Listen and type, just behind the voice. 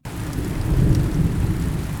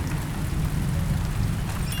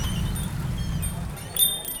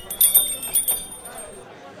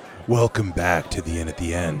Welcome back to the Inn at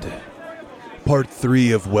the End. Part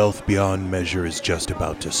 3 of Wealth Beyond Measure is just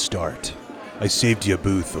about to start. I saved you a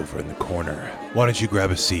booth over in the corner. Why don't you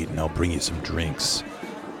grab a seat and I'll bring you some drinks.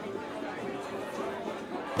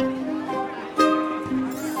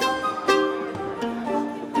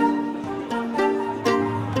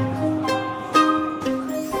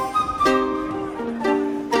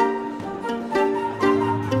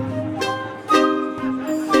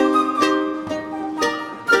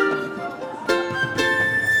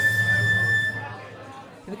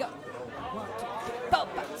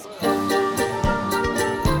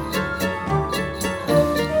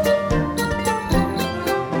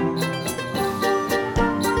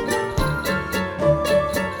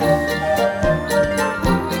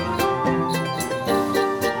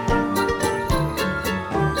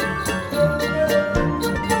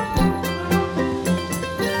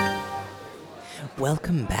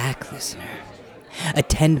 Welcome back, listener.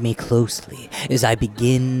 Attend me closely as I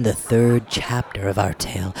begin the third chapter of our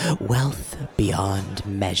tale, Wealth Beyond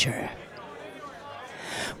Measure.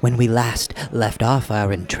 When we last left off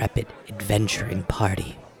our intrepid adventuring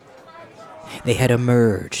party, they had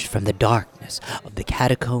emerged from the darkness of the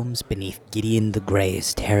catacombs beneath Gideon the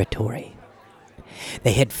Grey's territory.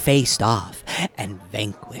 They had faced off and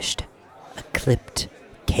vanquished a clipped,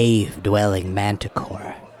 cave-dwelling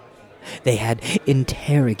manticore. They had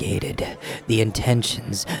interrogated the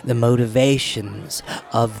intentions, the motivations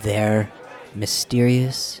of their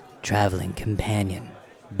mysterious traveling companion,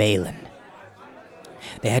 Balin.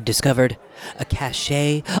 They had discovered a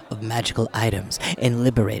cache of magical items and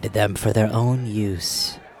liberated them for their own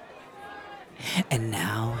use. And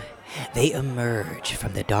now they emerge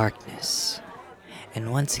from the darkness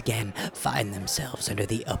and once again find themselves under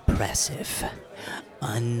the oppressive,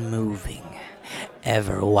 unmoving,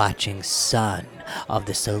 ever-watching sun of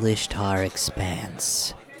the Salishtar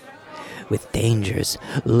expanse, with dangers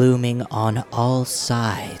looming on all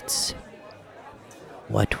sides.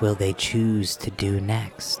 What will they choose to do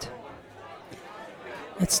next?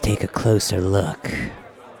 Let's take a closer look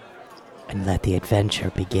and let the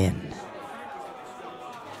adventure begin.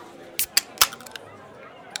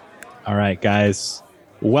 All right, guys,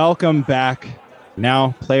 welcome back.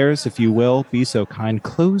 Now, players, if you will, be so kind,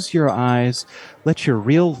 close your eyes, let your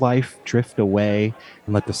real life drift away,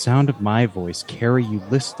 and let the sound of my voice carry you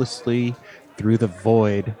listlessly through the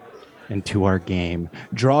void into our game.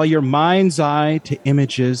 Draw your mind's eye to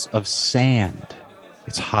images of sand.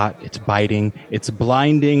 It's hot, it's biting, it's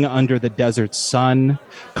blinding under the desert sun.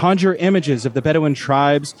 Conjure images of the Bedouin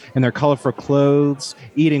tribes in their colorful clothes,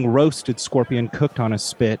 eating roasted scorpion cooked on a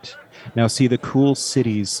spit. Now see the cool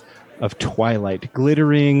cities of twilight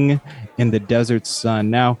glittering in the desert sun.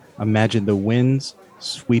 Now imagine the winds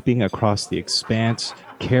sweeping across the expanse,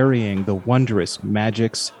 carrying the wondrous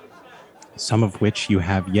magics, some of which you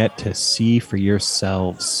have yet to see for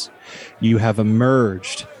yourselves. You have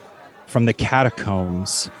emerged from the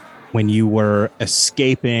catacombs when you were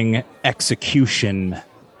escaping execution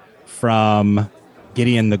from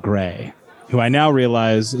Gideon the Grey, who I now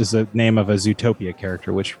realize is the name of a Zootopia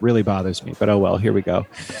character, which really bothers me. But oh well, here we go.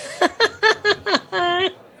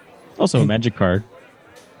 Also a magic card.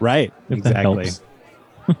 Right, If that exactly. helps.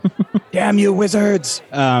 Damn you, wizards!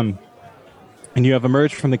 And you have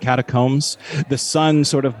emerged from the catacombs, the sun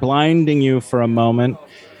sort of blinding you for a moment,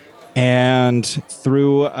 and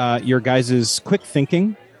through your guys' quick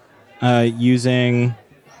thinking, using,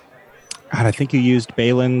 God, I think you used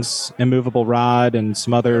Balin's immovable rod and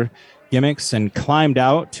some other gimmicks, and climbed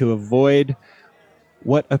out to avoid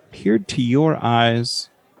what appeared to your eyes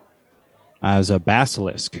as a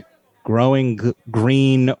basilisk, growing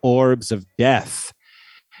green orbs of death.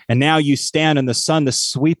 And now you stand in the sun, the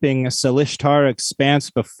sweeping Salishtar expanse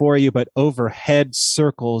before you, but overhead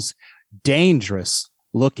circles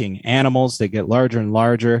dangerous-looking animals. They get larger and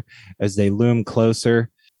larger as they loom closer.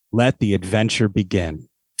 Let the adventure begin.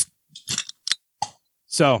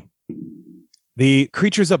 So, the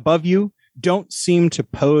creatures above you don't seem to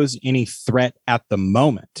pose any threat at the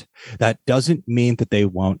moment. That doesn't mean that they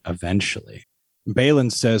won't eventually. Balin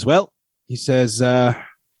says,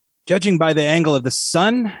 judging by the angle of the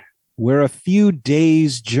sun, we're a few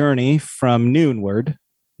days' journey from Noonward.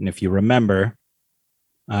 And if you remember,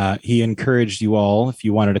 he encouraged you all, if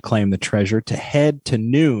you wanted to claim the treasure, to head to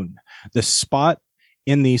Noon, the spot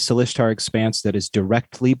in the Salishtar expanse that is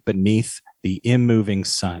directly beneath the immoving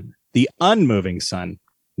sun, the unmoving sun.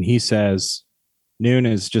 And he says, Noon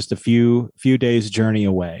is just a few days' journey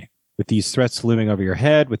away. With these threats looming over your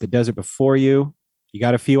head, with the desert before you, you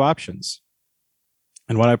got a few options.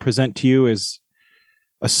 And what I present to you is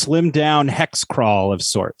a slimmed down hex crawl of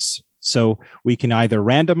sorts. So we can either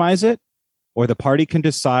randomize it, or the party can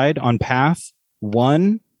decide on path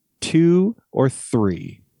 1, 2, or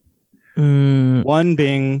 3. 1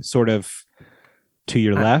 being sort of to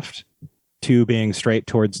your left, 2 being straight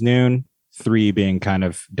towards noon, 3 being kind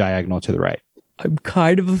of diagonal to the right. I'm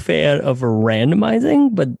kind of a fan of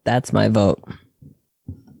randomizing, but that's my vote.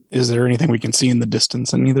 Is there anything we can see in the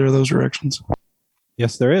distance in either of those directions?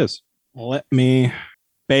 Yes, there is.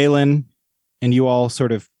 Balin, and you all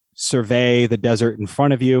sort of survey the desert in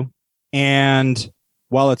front of you. And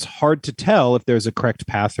while it's hard to tell if there's a correct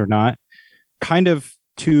path or not, kind of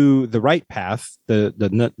to the right path,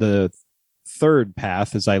 the third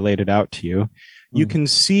path, as I laid it out to you, you can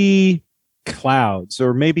see clouds,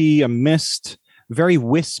 or maybe a mist, very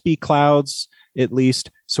wispy clouds, at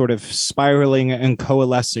least, sort of spiraling and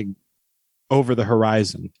coalescing over the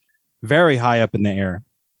horizon, very high up in the air.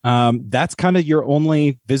 That's kind of your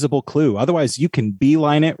only visible clue. Otherwise, you can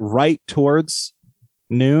beeline it right towards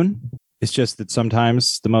noon. It's just that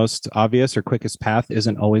sometimes the most obvious or quickest path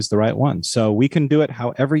isn't always the right one. So we can do it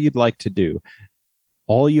however you'd like to do.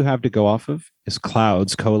 All you have to go off of is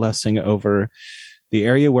clouds coalescing over the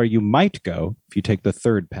area where you might go if you take the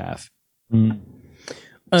third path.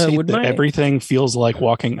 Everything feels like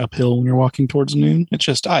walking uphill when you're walking towards noon. It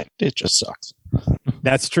just sucks.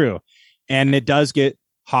 That's true. And it does get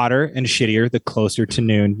hotter and shittier the closer to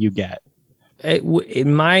noon you get.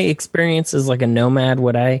 In my experience as like a nomad,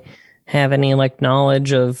 would I have any like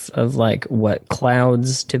knowledge of like what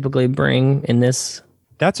clouds typically bring in this?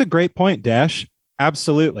 That's a great point, Dash.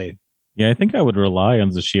 Absolutely. Yeah, I think I would rely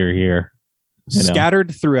on Zashir here.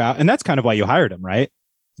 Scattered throughout, and that's kind of why you hired him, right?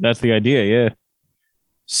 That's the idea, yeah.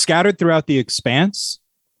 Scattered throughout the expanse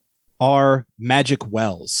are magic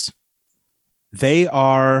wells. They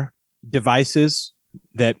are devices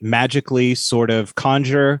that magically sort of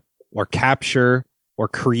conjure or capture or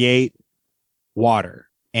create water.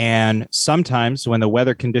 And sometimes when the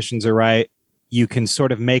weather conditions are right, you can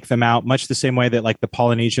sort of make them out much the same way that like the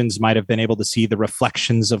Polynesians might have been able to see the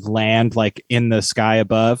reflections of land like in the sky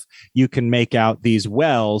above. You can make out these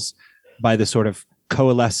wells by the sort of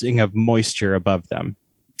coalescing of moisture above them.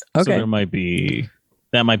 Okay. So that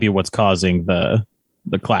might be what's causing the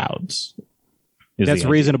clouds. That's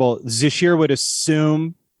reasonable. Zashir would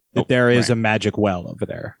assume that there is a magic well over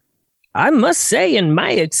there. I must say, in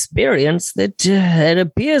my experience, that it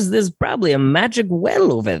appears there's probably a magic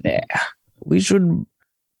well over there. We should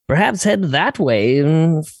perhaps head that way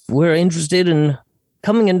if we're interested in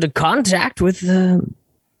coming into contact with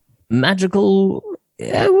magical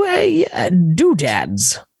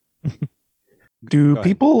doodads. Do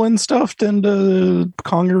people and stuff tend to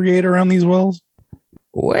congregate around these wells?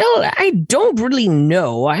 Well, I don't really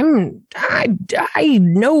know. I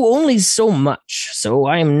know only so much, so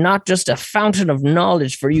I'm not just a fountain of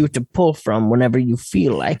knowledge for you to pull from whenever you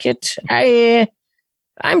feel like it.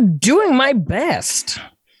 I'm doing my best.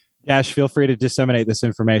 Dash, feel free to disseminate this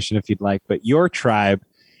information if you'd like, but your tribe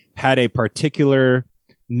had a particular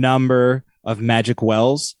number of magic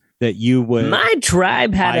wells that you would... My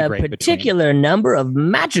tribe had a particular number of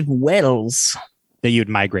magic wells that you'd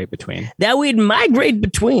migrate between. That we'd migrate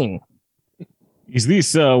between. Is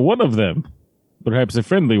this one of them? Perhaps a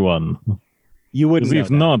friendly one? You wouldn't know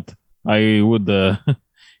if not, I would...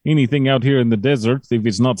 anything out here in the desert, if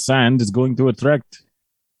it's not sand, is going to attract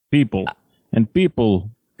people. And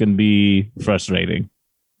people can be frustrating.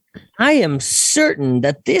 I am certain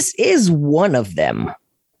that this is one of them.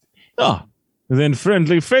 Ah, then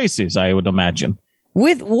friendly faces, I would imagine.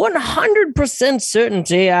 With 100%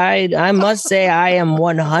 certainty, I must say I am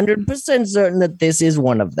 100% certain that this is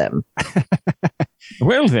one of them.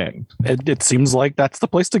 Well, then. It seems like that's the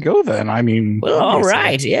place to go, then. I mean... Well, all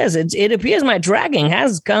right. Yes, it appears my dragging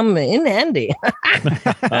has come in handy.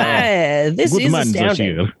 This Good is man,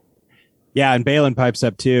 astounding. Zashir. Yeah, and Balin pipes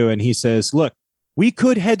up too, and he says, look, we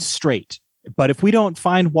could head straight, but if we don't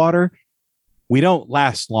find water, we don't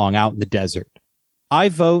last long out in the desert. I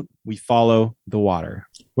vote we follow the water.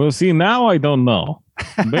 Well, see, now I don't know.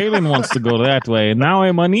 Balin wants to go that way, and now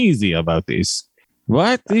I'm uneasy about this.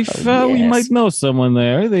 What if we might know someone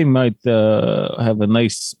there? They might have a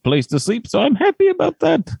nice place to sleep, so I'm happy about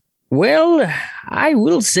that. Well, I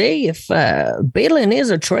will say if Balin is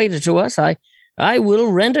a traitor to us, I will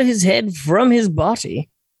render his head from his body.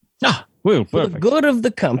 Ah, well, for perfect. the good of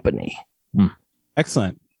the company.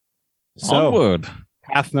 Excellent. So, onward.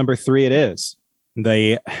 Path number 3 it is.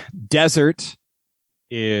 The desert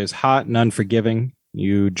is hot and unforgiving.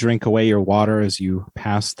 You drink away your water as you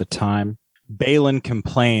pass the time. Balin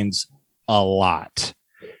complains a lot.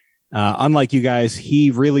 Unlike you guys,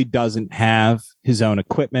 he really doesn't have his own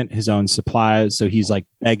equipment, his own supplies. So he's like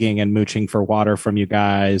begging and mooching for water from you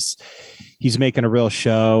guys. He's making a real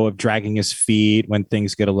show of dragging his feet when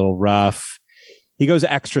things get a little rough. He goes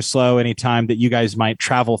extra slow anytime that you guys might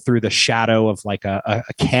travel through the shadow of like a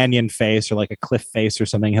canyon face or like a cliff face or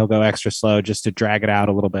something. He'll go extra slow just to drag it out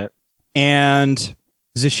a little bit. And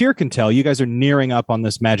Zashir can tell you guys are nearing up on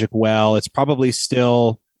this magic well. It's probably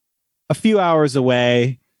still a few hours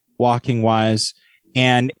away, walking wise.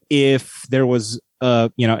 And if there was,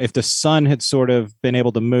 if the sun had sort of been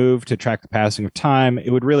able to move to track the passing of time,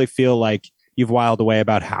 it would really feel like you've whiled away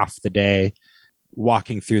about half the day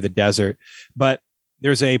walking through the desert. But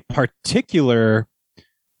there's a particular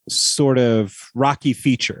sort of rocky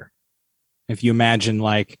feature. If you imagine,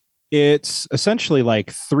 like, it's essentially like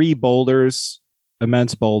 3 boulders,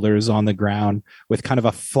 immense boulders on the ground with kind of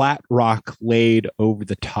a flat rock laid over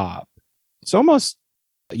the top. It's almost,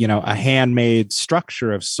 a handmade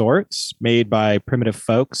structure of sorts made by primitive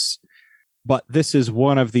folks. But this is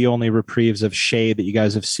one of the only reprieves of shade that you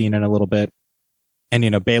guys have seen in a little bit.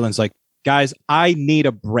 And, Balin's like, guys, I need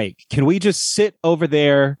a break. Can we just sit over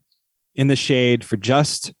there in the shade for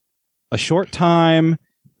just a short time?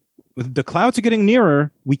 The clouds are getting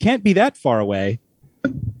nearer. We can't be that far away.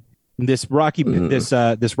 This rocky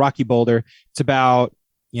boulder, it's about,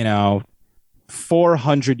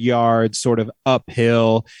 400 yards sort of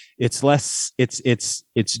uphill. It's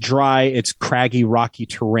dry, it's craggy, rocky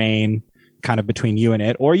terrain kind of between you and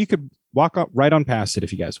it. Or you could walk up right on past it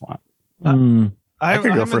if you guys want. I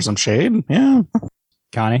could go for some shade. Yeah.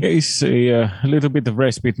 Connie? A little bit of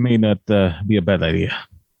respite may not be a bad idea.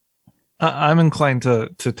 I'm inclined to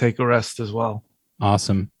take a rest as well.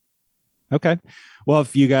 Awesome. Okay. Well,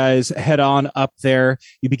 if you guys head on up there,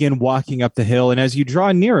 you begin walking up the hill. And as you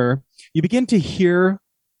draw nearer, you begin to hear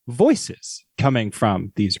voices coming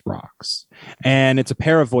from these rocks. And it's a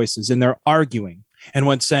pair of voices, and they're arguing. And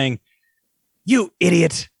one's saying, "You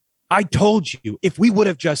idiot. I told you if we would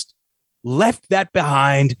have just left that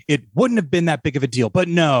behind, it wouldn't have been that big of a deal. But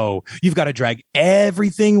no, you've got to drag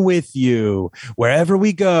everything with you wherever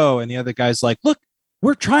we go." And the other guy's like, "Look,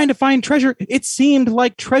 we're trying to find treasure. It seemed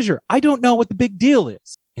like treasure. I don't know what the big deal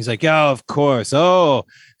is." He's like, "Oh, of course. Oh,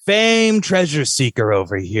 famed treasure seeker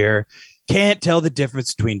over here. Can't tell the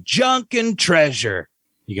difference between junk and treasure."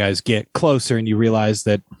 You guys get closer and you realize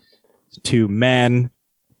that 2 men,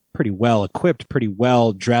 pretty well equipped, pretty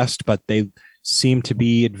well dressed, but they seem to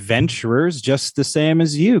be adventurers just the same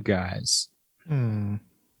as you guys.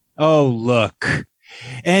 Oh, look.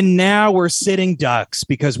 And now we're sitting ducks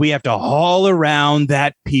because we have to haul around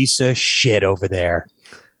that piece of shit over there.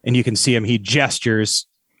 And you can see him. He gestures,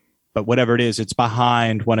 but whatever it is, it's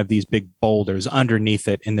behind one of these big boulders underneath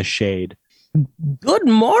it in the shade. Good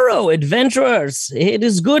morrow, adventurers. It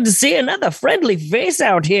is good to see another friendly face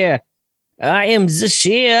out here. I am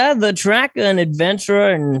Zashir, the tracker and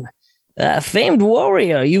adventurer and famed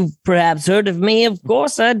warrior. You've perhaps heard of me, of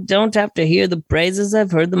course. I don't have to hear the praises.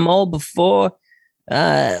 I've heard them all before.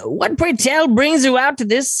 What, pray tell, brings you out to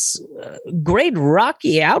this great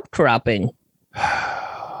rocky outcropping?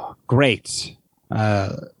 Great.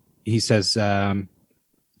 He says,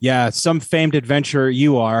 yeah, some famed adventurer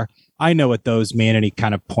you are. I know what those mean. And he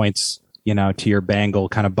kind of points, to your bangle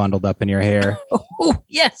kind of bundled up in your hair. Oh,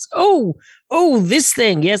 yes. Oh, this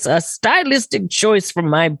thing. Yes, a stylistic choice from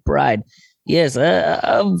my pride. Yes,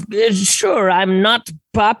 sure, I'm not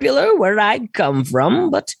popular where I come from,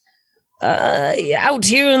 but out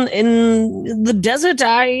here in the desert,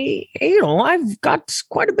 I've got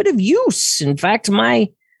quite a bit of use. In fact, my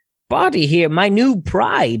body here, my new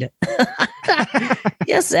pride.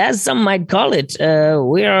 Yes, as some might call it.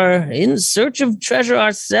 We are in search of treasure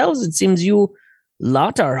ourselves. It seems you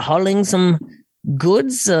lot are hauling some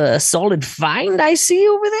goods, a solid find I see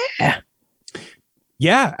over there.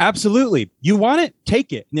 Yeah, absolutely. You want it?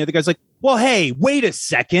 Take it. And the other guy's like, well, hey, wait a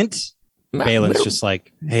second. Balin's just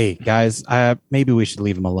like, hey, guys, maybe we should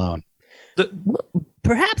leave him alone.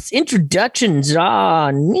 Perhaps introductions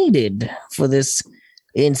are needed for this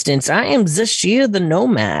instance. I am Zashir the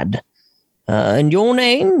Nomad. And your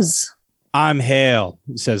names? I'm Hale,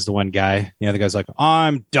 says the one guy. The other guy's like,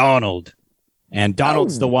 I'm Donald. And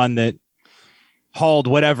Donald's the one that hauled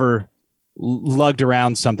whatever, lugged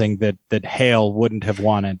around something that Hale wouldn't have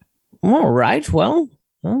wanted. All right, well,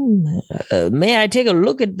 may I take a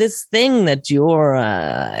look at this thing that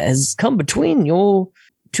has come between your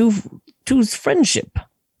two's friendship?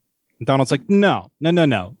 Donald's like, no.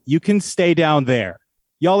 You can stay down there.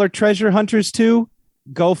 Y'all are treasure hunters too?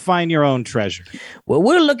 Go find your own treasure. Well,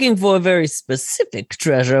 we're looking for a very specific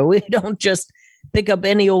treasure. We don't just pick up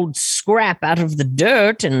any old scrap out of the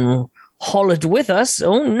dirt and haul it with us.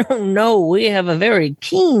 Oh, no. We have a very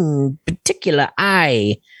keen, particular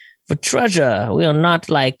eye for treasure. We are not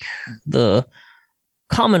like the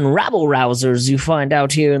common rabble-rousers you find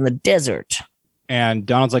out here in the desert. And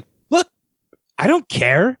Donald's like, look, I don't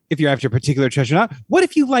care if you're after particular treasure or not. What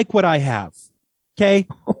if you like what I have? Okay,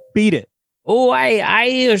 beat it. Oh, I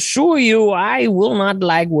assure you, I will not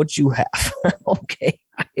like what you have. Okay,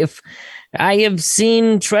 I have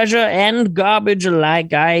seen treasure and garbage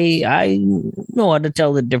alike. I know how to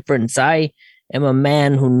tell the difference. I am a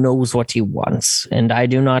man who knows what he wants, and I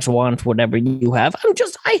do not want whatever you have.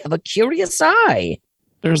 I have a curious eye.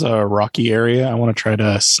 There's a rocky area. I want to try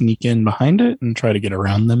to sneak in behind it and try to get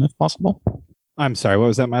around them if possible. I'm sorry, what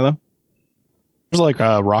was that, Milo? There's like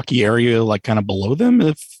a rocky area like kind of below them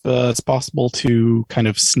if it's possible to kind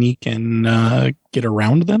of sneak and get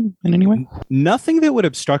around them in any way. Nothing that would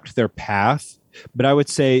obstruct their path, but I would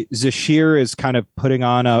say Zashir is kind of putting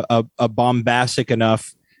on a bombastic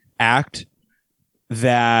enough act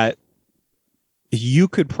that you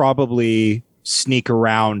could probably sneak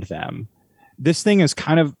around them. This thing is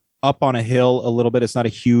kind of up on a hill a little bit. It's not a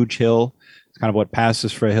huge hill. It's kind of what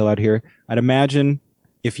passes for a hill out here. I'd imagine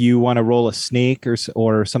if you want to roll a sneak or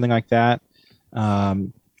something like that,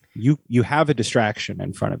 you have a distraction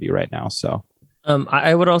in front of you right now. So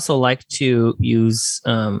I would also like to use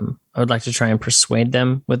I would like to try and persuade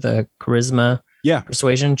them with a charisma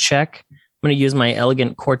persuasion check. I'm going to use my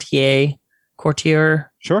elegant courtier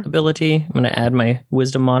ability. I'm going to add my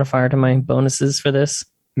wisdom modifier to my bonuses for this.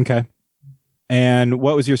 Okay. And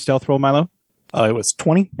what was your stealth roll, Milo? It was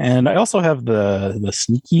 20, and I also have the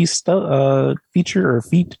sneaky feature or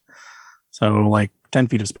feat. So like 10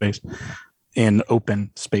 feet of space in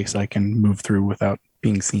open space I can move through without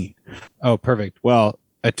being seen. Oh, perfect. Well,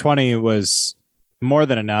 a 20 was more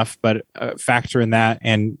than enough, but factor in that.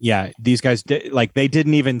 And yeah, these guys they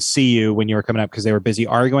didn't even see you when you were coming up because they were busy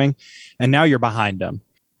arguing, and now you're behind them.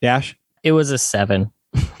 Dash? It was a 7.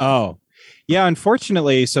 Oh, yeah.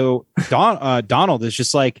 Unfortunately, so Donald is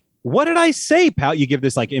just like, what did I say, pal? You give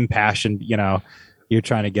this like impassioned, you're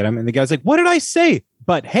trying to get him. And the guy's like, what did I say?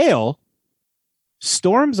 But Hale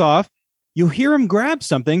storms off. You hear him grab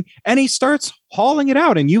something and he starts hauling it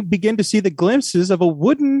out. And you begin to see the glimpses of a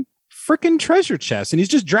wooden freaking treasure chest. And he's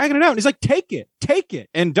just dragging it out. And he's like, take it.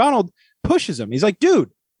 And Donald pushes him. He's like,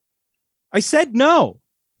 dude, I said no.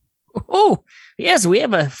 Oh, yes, we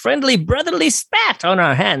have a friendly brotherly spat on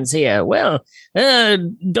our hands here. Well,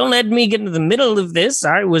 don't let me get into the middle of this.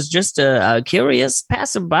 I was just a curious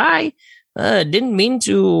passerby. Didn't mean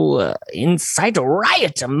to incite a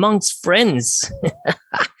riot amongst friends.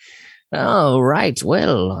 Oh, right.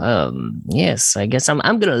 Well, yes, I guess I'm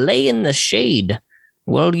going to lay in the shade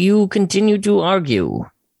while you continue to argue.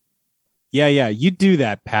 Yeah, you do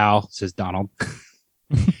that, pal, says Donald.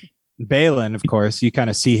 Balin, of course, you kind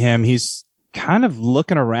of see him. He's kind of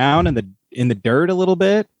looking around in the dirt a little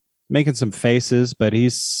bit, making some faces, but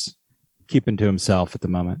he's keeping to himself at the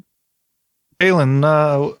moment. Balin,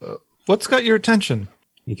 what's got your attention?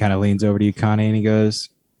 He kind of leans over to you, Connie, and he goes,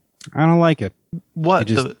 I don't like it. What?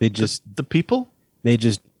 The people? They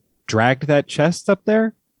just dragged that chest up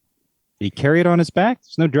there. He carried it on his back.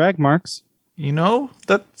 There's no drag marks.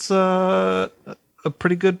 That's a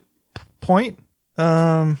pretty good point.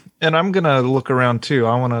 And I'm going to look around too.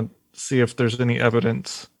 I want to see if there's any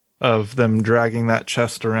evidence of them dragging that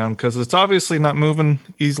chest around because it's obviously not moving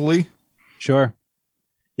easily. Sure.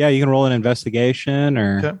 Yeah, you can roll an investigation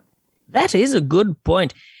or... Okay. That is a good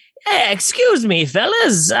point. Excuse me,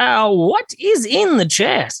 fellas. What is in the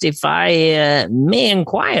chest, if I may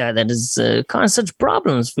inquire, that has caused such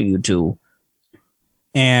problems for you two?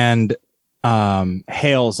 And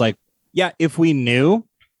Hale's like, yeah, if we knew,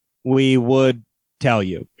 we would tell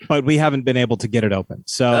you, but we haven't been able to get it open.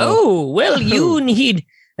 So, oh, well, you need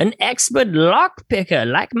an expert lockpicker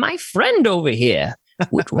like my friend over here.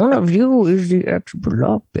 Which one of you is the expert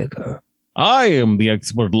lockpicker? I am the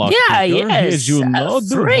expert lockpicker. Yeah, yes. As you know,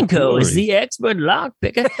 Franco is the expert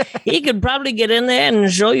lockpicker. He could probably get in there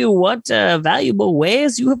and show you what valuable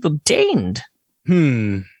wares you have obtained.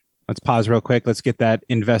 Let's pause real quick. Let's get that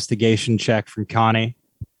investigation check from Connie.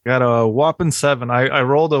 Got a whopping 7. I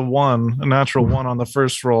rolled a natural 1 on the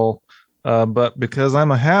first roll. But because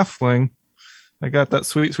I'm a halfling, I got that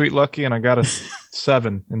sweet lucky and I got a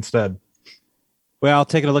 7 instead. Well,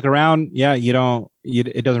 taking a look around, yeah,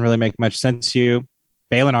 it doesn't really make much sense to you.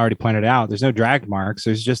 Balin already pointed out there's no drag marks.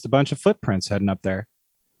 There's just a bunch of footprints heading up there.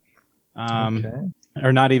 Okay.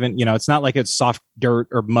 Or not even, it's not like it's soft dirt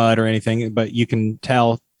or mud or anything, but you can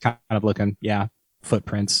tell kind of looking,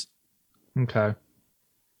 footprints. Okay.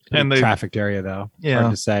 pretty trafficked area, though. Yeah.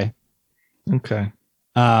 Hard to say. Okay.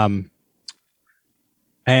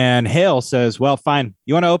 And Hale says, well, fine.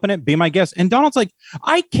 You want to open it? Be my guest. And Donald's like,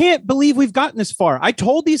 I can't believe we've gotten this far. I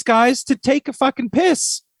told these guys to take a fucking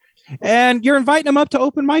piss. And you're inviting them up to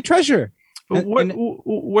open my treasure.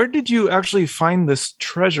 Where did you actually find this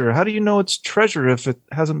treasure? How do you know it's treasure if it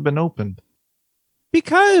hasn't been opened?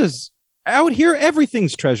 Because out here,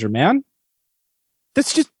 everything's treasure, man.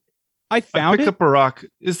 That's just, I found pick it. Up a rock.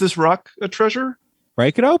 Is this rock a treasure?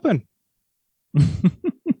 Break it open.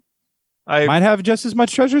 I might have just as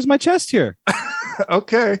much treasure as my chest here.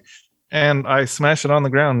 Okay. And I smash it on the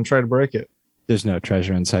ground and try to break it. There's no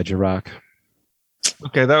treasure inside your rock.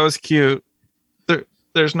 Okay, that was cute.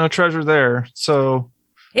 There's no treasure there. So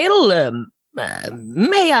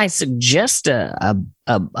may I suggest a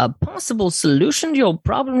possible solution to your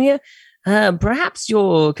problem here? Perhaps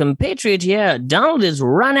your compatriot here, Donald, has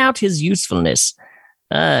run out his usefulness.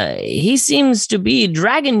 He seems to be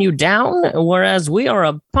dragging you down, whereas we are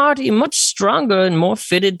a party much stronger and more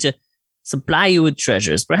fitted to supply you with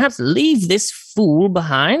treasures. Perhaps leave this fool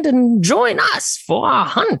behind and join us for our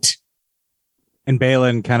hunt. And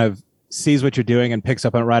Balin kind of sees what you're doing and picks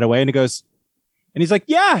up on it right away. And he goes, and he's like,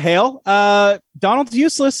 yeah, Hale, Donald's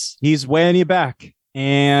useless. He's weighing you back.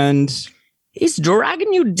 And he's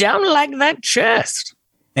dragging you down like that chest.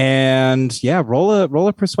 And yeah, roll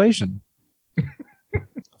a persuasion.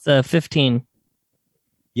 It's 15.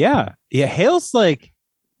 Yeah. Hale's like,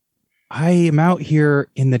 I am out here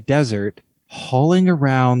in the desert hauling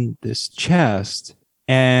around this chest,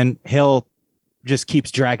 and Hale just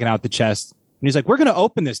keeps dragging out the chest. And he's like, we're going to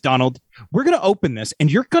open this, Donald. We're going to open this,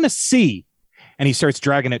 and you're going to see. And he starts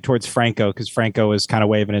dragging it towards Franco, because Franco is kind of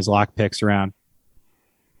waving his lockpicks around.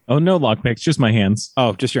 Oh, no lockpicks, just my hands.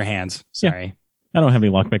 Oh, just your hands. Sorry. Yeah. I don't have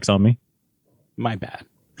any lockpicks on me. My bad.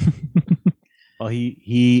 Well,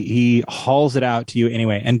 he hauls it out to you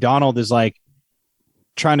anyway. And Donald is like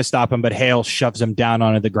trying to stop him, but Hale shoves him down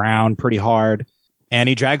onto the ground pretty hard. And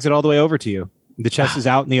he drags it all the way over to you. The chest is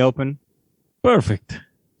out in the open. Perfect.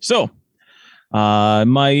 So,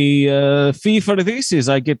 my fee for this is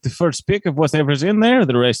I get the first pick of whatever's in there.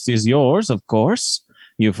 The rest is yours, of course.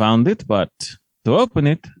 You found it, but to open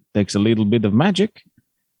it takes a little bit of magic.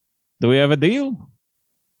 Do we have a deal?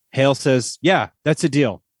 Hale says, yeah, that's a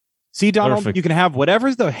deal. See, Donald, Perfect. You can have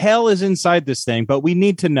whatever the hell is inside this thing, but we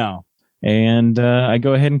need to know. And I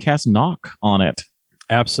go ahead and cast Knock on it.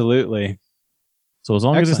 Absolutely. So as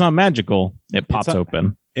long as it's not magical, it pops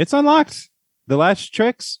open. It's unlocked. The last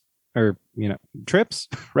trips,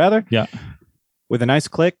 rather. Yeah. With a nice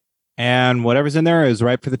click, and whatever's in there is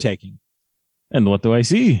ripe for the taking. And what do I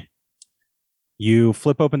see? You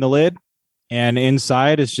flip open the lid, and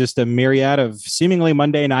inside is just a myriad of seemingly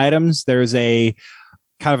mundane items. There's a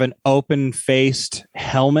kind of an open-faced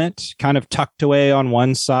helmet kind of tucked away on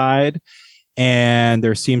one side. And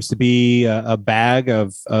there seems to be a bag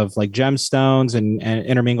of like gemstones and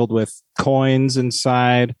intermingled with coins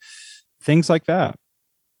inside, things like that.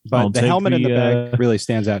 But the helmet in the bag really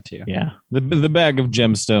stands out to you. Yeah. The bag of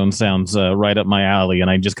gemstones sounds right up my alley,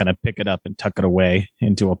 and I just kind of pick it up and tuck it away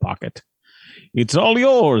into a pocket. It's all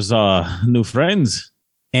yours, new friends.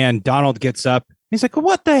 And Donald gets up. He's like,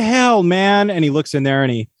 what the hell, man? And he looks in there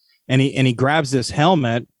and he grabs this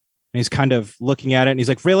helmet, and he's kind of looking at it, and he's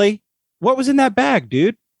like, really? What was in that bag,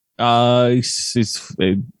 dude? It's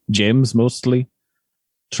gems mostly.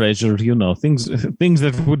 Treasure, things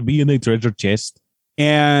that would be in a treasure chest.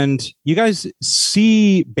 And you guys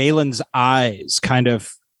see Balin's eyes kind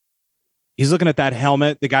of, he's looking at that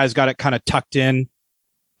helmet. The guy's got it kind of tucked in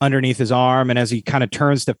underneath his arm. And as he kind of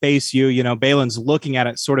turns to face you, Balin's looking at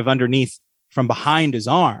it sort of underneath from behind his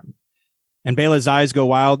arm. And Balin's eyes go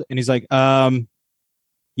wild, and he's like,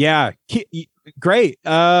 yeah, great.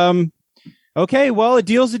 Okay, well, a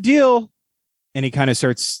deal's a deal. And he kind of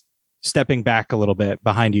starts stepping back a little bit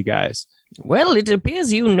behind you guys. Well, it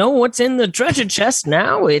appears you know what's in the treasure chest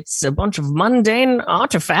now. It's a bunch of mundane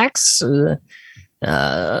artifacts,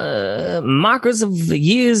 markers of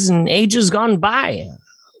years and ages gone by,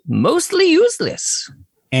 mostly useless.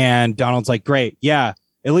 And Donald's like, great, yeah,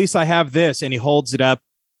 at least I have this. And he holds it up,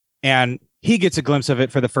 and he gets a glimpse of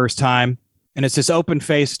it for the first time. And it's this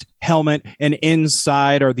open-faced helmet, and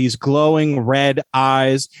inside are these glowing red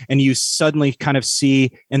eyes. And you suddenly kind of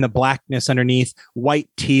see in the blackness underneath white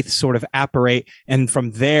teeth sort of apparate. And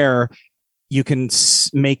from there, you can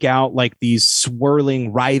make out like these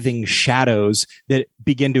swirling, writhing shadows that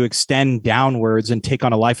begin to extend downwards and take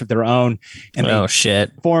on a life of their own. And they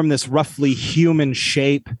form this roughly human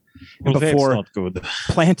shape. Well, before that's not good.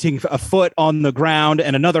 Planting a foot on the ground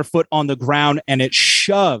and another foot on the ground, and it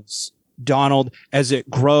shoves Donald as it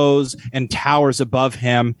grows and towers above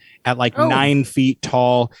him at like 9 feet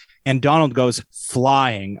tall. And Donald goes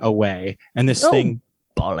flying away. And this thing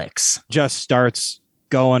bollocks just starts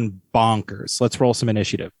going bonkers. Let's roll some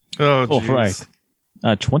initiative. Oh, Oh, right.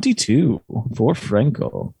 22 for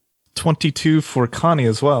Franco. 22 for Connie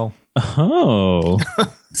as well. Oh.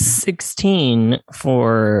 16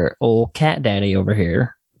 for old cat daddy over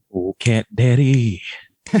here. Oh, cat daddy.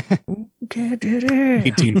 Cat daddy.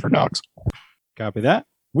 18 for dogs. Copy that.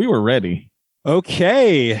 We were ready.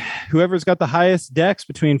 Okay. Whoever's got the highest dex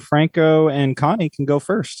between Franco and Connie can go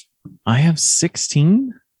first. I have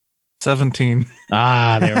 16. 17.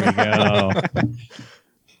 Ah, there we go.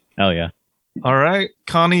 Hell yeah. All right.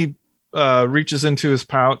 Connie reaches into his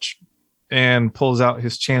pouch and pulls out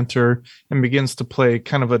his chanter and begins to play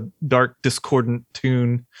kind of a dark, discordant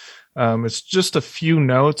tune. It's just a few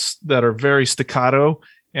notes that are very staccato.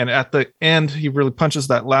 And at the end, he really punches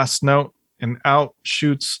that last note and out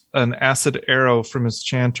shoots an acid arrow from his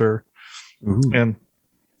chanter. Ooh. And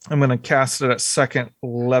I'm going to cast it at second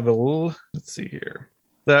level. Let's see here.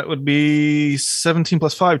 That would be 17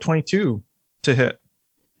 plus 5, 22 to hit.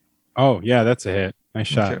 Oh, yeah, that's a hit. Nice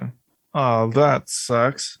shot. Okay. Oh, that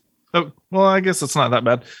sucks. Oh, well, I guess it's not that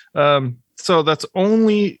bad. So that's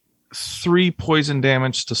only 3 poison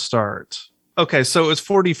damage to start. Okay, so it's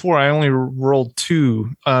 44. I only rolled 2.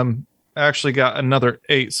 I actually got another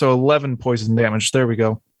 8, so 11 poison damage. There we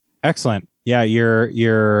go. Excellent. Yeah,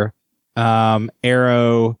 your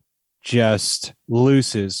arrow just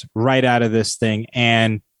looses right out of this thing,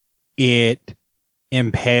 and it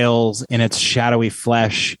impales in its shadowy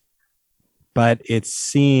flesh, but it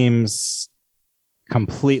seems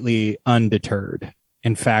completely undeterred.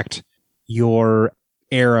 In fact, your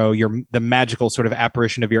arrow, the magical sort of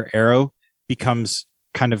apparition of your arrow becomes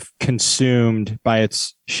kind of consumed by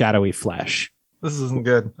its shadowy flesh. This isn't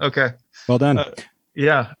good. Okay. Well done.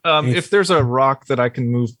 Yeah. If there's a rock that I can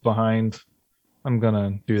move behind, I'm going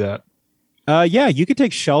to do that. Yeah, you could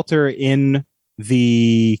take shelter in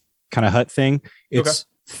the kind of hut thing. It's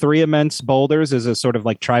 3 immense boulders as a sort of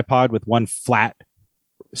like tripod with one flat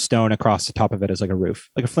stone across the top of it as like a roof,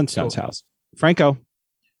 like a Flintstones house. Franco.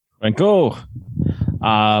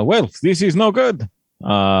 Well, this is no good.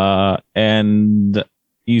 And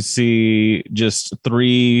you see just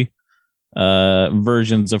 3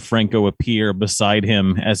 versions of Franco appear beside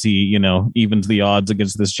him as he, evens the odds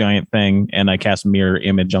against this giant thing. And I cast mirror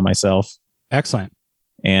image on myself. Excellent.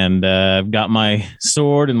 And I've got my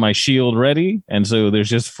sword and my shield ready. And so there's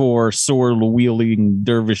just 4 sword-wielding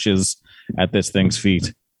dervishes at this thing's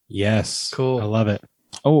feet. Yes. Cool. I love it.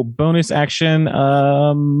 Oh, bonus action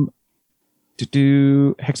to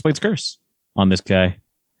do Hexblade's Curse on this guy.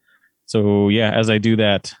 So yeah, as I do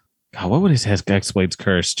that, God, what would his Hexblade's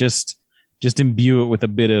Curse? Just imbue it with a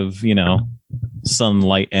bit of,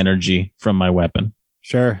 sunlight energy from my weapon.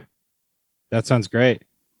 Sure. That sounds great.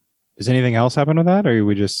 Does anything else happen with that, or are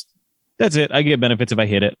we just... That's it. I get benefits if I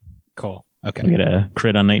hit it. Cool. Okay. I get a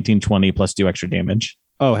crit on 1920 plus 2 extra damage.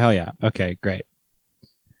 Oh, hell yeah. Okay, great.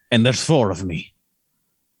 And there's 4 of me.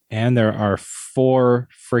 And there are 4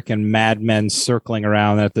 freaking madmen circling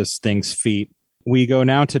around at this thing's feet. We go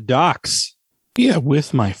now to Docs. Yeah,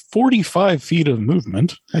 with my 45 feet of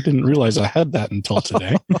movement. I didn't realize I had that until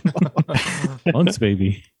today. Once,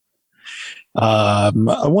 baby. I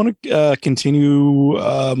want to continue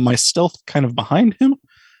my stealth kind of behind him.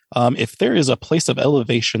 If there is a place of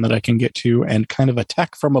elevation that I can get to and kind of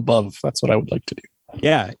attack from above, that's what I would like to do.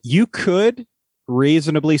 Yeah, you could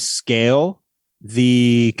reasonably scale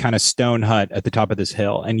the kind of stone hut at the top of this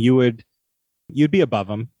hill, and you'd be above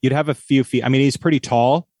him. You'd have a few feet. I mean, he's pretty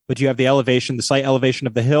tall, but you have the slight elevation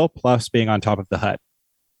of the hill plus being on top of the hut.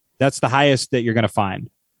 That's the highest that you're going to find.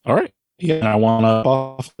 All right. Yeah, and I want to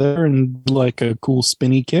off there and do like a cool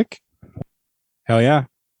spinny kick. Hell yeah.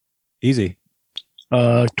 Easy.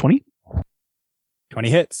 20. 20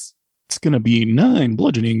 hits. It's going to be 9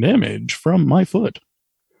 bludgeoning damage from my foot.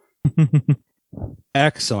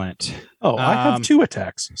 Excellent. Oh, I have 2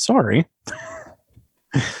 attacks. Sorry.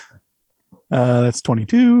 That's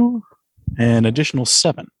 22 and additional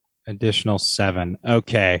 7. Additional 7.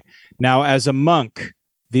 Okay. Now, as a monk,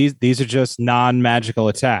 these are just non-magical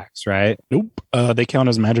attacks, right? Nope. They count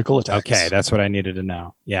as magical attacks. Okay, that's what I needed to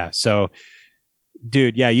know. Yeah. So,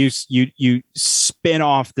 dude, yeah, you spin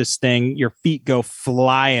off this thing, your feet go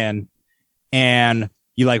flying, and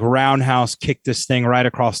you like roundhouse kick this thing right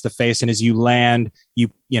across the face. And as you land, you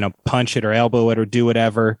punch it or elbow it or do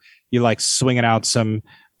whatever. You like swinging out some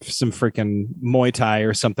freaking Muay Thai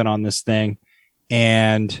or something on this thing,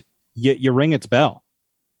 and you ring its bell.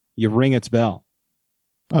 Do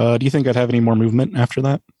you think I'd have any more movement after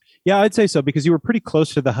that? Yeah, I'd say so because you were pretty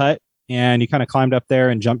close to the hut and you kind of climbed up there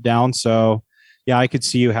and jumped down. So yeah, I could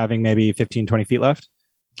see you having maybe 15, 20 feet left.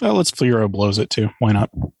 Oh, let's Fleero blows it too. Why not?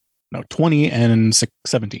 No, 20 and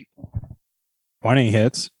 17. 20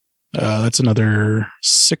 hits. That's another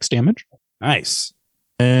 6 damage. Nice.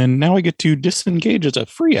 And now I get to disengage as a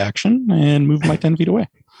free action and move my 10 feet away.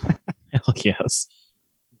 Hell yes.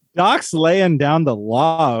 Doc's laying down the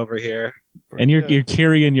law over here. And you're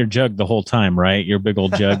carrying your jug the whole time, right? Your big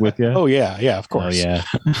old jug with you. Oh yeah, of course. Oh yeah.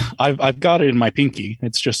 I've got it in my pinky.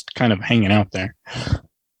 It's just kind of hanging out there.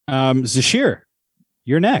 Zashir,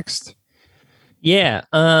 you're next. Yeah,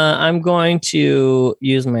 I'm going to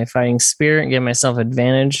use my fighting spirit and give myself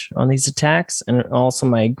advantage on these attacks, and also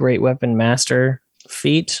my great weapon master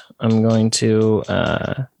feat. I'm going to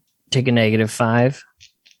take a -5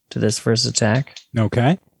 to this first attack.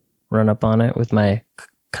 Okay. Run up on it with my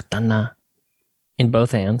katana in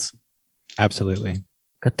both hands. Absolutely.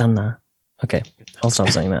 Katana. Okay, I'll stop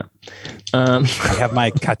saying that. I have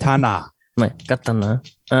my katana. My katana.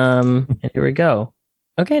 And here we go.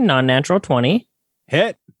 Okay, non-natural 20.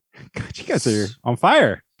 Hit. God, you guys are on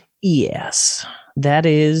fire. Yes, that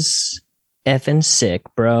is effing sick,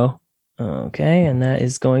 bro. Okay, and that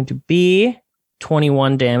is going to be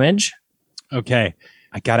 21 damage. Okay,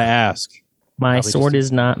 I gotta ask. My Probably sword just-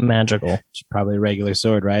 is not magical. It's probably a regular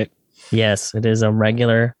sword, right? Yes, it is a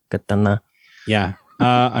regular katana. Yeah.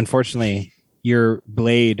 Unfortunately, your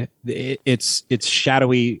blade, its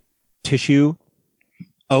shadowy tissue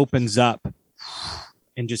opens up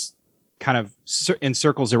and just kind of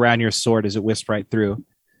encircles around your sword as it whisks right through,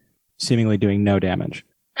 seemingly doing no damage.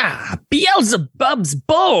 Beelzebub's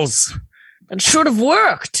balls! That should have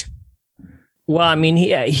worked. Well, I mean,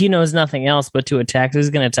 he knows nothing else but to attack. So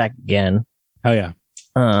he's going to attack again. Oh yeah.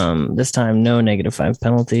 This time, no -5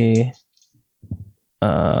 penalty.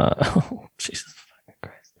 Oh, Jesus fucking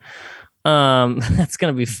Christ. That's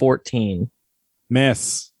going to be 14.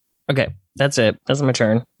 Miss. Okay, that's it. That's my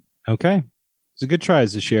turn. Okay. It's a good try,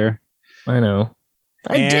 Zashir. I know.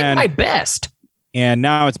 I did And- my best. And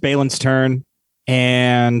now it's Balin's turn.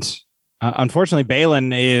 And unfortunately,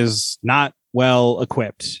 Balin is not well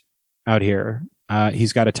equipped out here.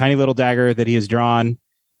 He's got a tiny little dagger that he has drawn.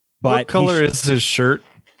 But What color is his shirt?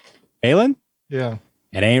 Balin? Yeah.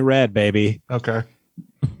 It ain't red, baby. Okay.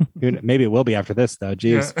 Maybe it will be after this, though.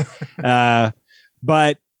 Jeez. Yeah.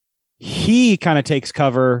 But he kind of takes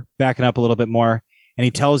cover, backing up a little bit more. And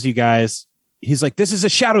he tells you guys, he's like, this is a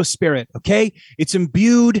shadow spirit, okay? It's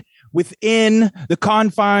imbued within the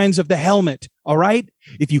confines of the helmet, all right?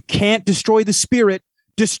 If you can't destroy the spirit,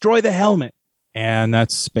 destroy the helmet. And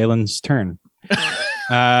that's Balin's turn.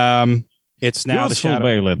 It's now the Useful, shadow.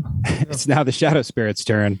 Balin. It's now the shadow spirit's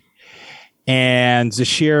turn. And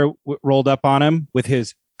Zashir rolled up on him with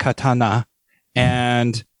his katana.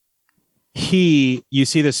 And you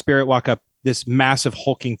see the spirit walk up, this massive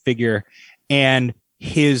hulking figure, and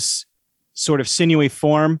his sort of sinewy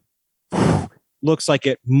form looks like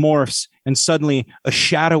it morphs, and suddenly a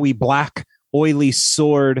shadowy black oily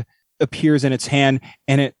sword appears in its hand,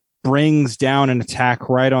 and it brings down an attack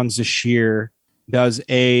right on Zashir. Does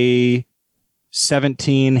a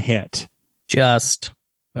 17 hit. Just.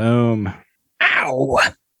 Boom. Ow.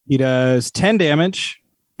 He does 10 damage.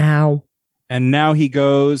 Ow. And now he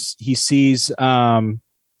sees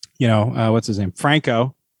what's his name?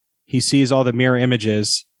 Franco. He sees all the mirror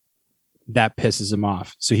images. That pisses him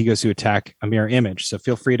off. So he goes to attack a mirror image. So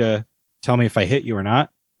feel free to tell me if I hit you or not.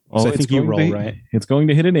 Oh, I think you roll, right? It's going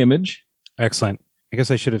to hit an image. Excellent. I guess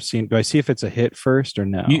I should have seen. Do I see if it's a hit first or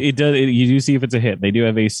no? You do see if it's a hit. They do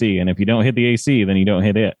have AC, and if you don't hit the AC, then you don't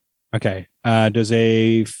hit it. Okay. Does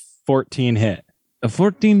a 14 hit? A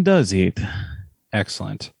 14 does hit,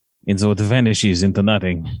 Excellent. and so it vanishes into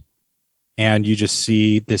nothing. And you just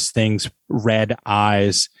see this thing's red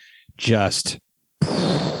eyes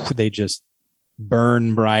they just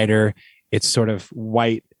burn brighter. It's sort of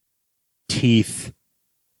white teeth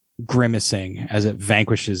grimacing as it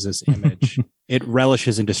vanquishes this image. It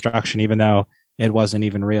relishes in destruction, even though it wasn't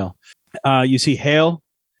even real. You see Hale.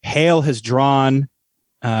 Hale has drawn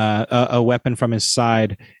a weapon from his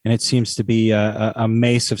side, and it seems to be a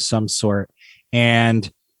mace of some sort.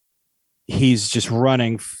 And he's just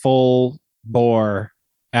running full bore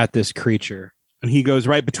at this creature. And he goes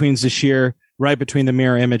right between Zashir, right between the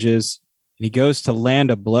mirror images. And he goes to land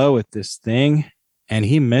a blow at this thing, and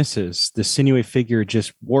he misses. The sinewy figure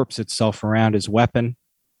just warps itself around his weapon.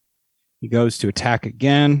 He goes to attack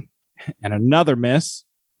again, and another miss.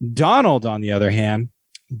 Donald, on the other hand,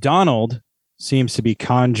 Donald seems to be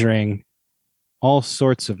conjuring all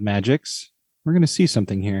sorts of magics. We're going to see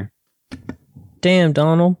something here. Damn,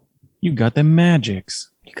 Donald. You got the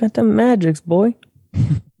magics. You got the magics, boy.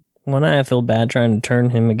 When I feel bad trying to turn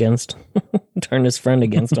his friend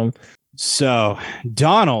against him. So,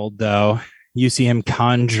 Donald, though, you see him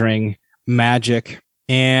conjuring magic,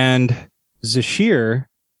 and Zashir,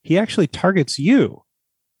 he actually targets you,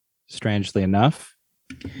 strangely enough.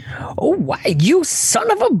 Oh, why, you son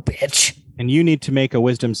of a bitch. And you need to make a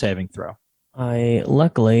wisdom saving throw. I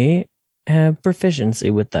luckily have proficiency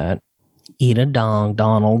with that. Eat a dong,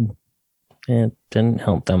 Donald. It didn't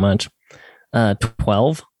help that much.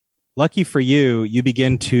 12. Lucky for you, you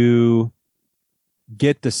begin to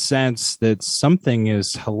get the sense that something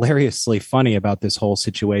is hilariously funny about this whole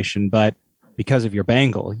situation, but because of your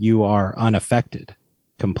bangle, you are unaffected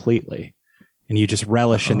completely. And you just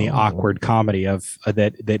relish in the awkward comedy of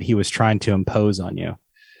that he was trying to impose on you.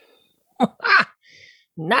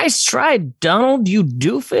 Nice try, Donald, you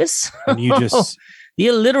doofus. And you just... The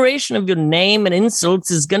alliteration of your name and insults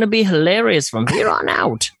is going to be hilarious from here on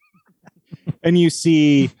out. And you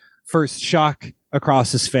see first shock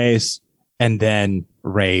across his face and then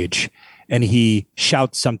rage. And he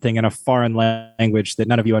shouts something in a foreign language that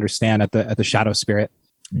none of you understand at the shadow spirit.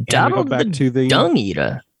 Donald the dung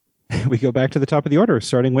eater. We go back to the top of the order,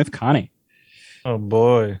 starting with Connie. Oh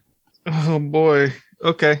boy.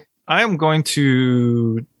 Okay. I am going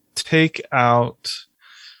to take out...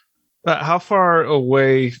 how far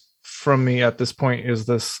away from me at this point is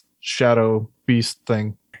this shadow beast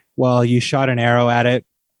thing? Well, you shot an arrow at it,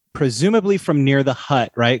 presumably from near the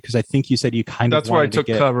hut, right? Because I think you said you kind of That's where I took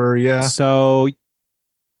cover, yeah. So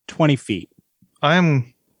 20 feet. I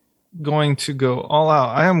am going to go all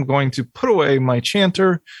out. I am going to put away my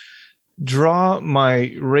chanter, draw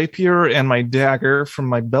my rapier and my dagger from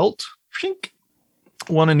my belt,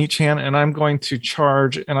 one in each hand, and I'm going to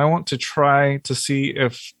charge, and I want to try to see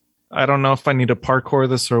if... I don't know if I need to parkour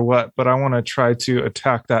this or what, but I want to try to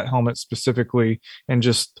attack that helmet specifically and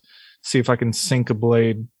just see if I can sink a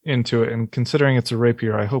blade into it. And considering it's a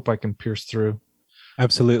rapier, I hope I can pierce through.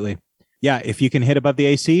 Absolutely. Yeah, if you can hit above the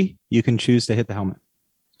AC, you can choose to hit the helmet.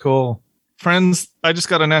 Cool. Friends, I just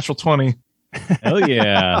got a natural 20. Hell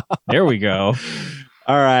yeah. There we go.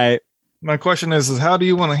 All right. My question is how do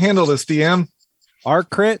you want to handle this, DM? Our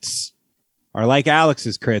crits are like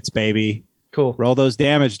Alex's crits, baby. Cool. Roll those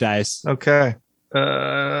damage dice. Okay.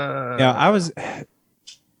 Yeah, I was going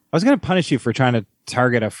to punish you for trying to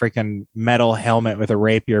target a freaking metal helmet with a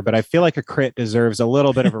rapier, but I feel like a crit deserves a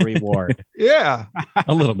little bit of a reward. Yeah.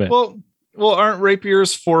 A little bit. Well, aren't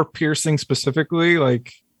rapiers for piercing specifically?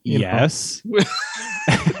 Like, yes.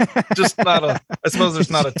 Just not I suppose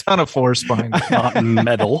there's not a ton of force behind it. Not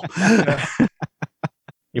metal. Yeah.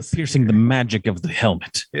 You're piercing the magic of the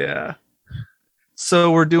helmet. Yeah.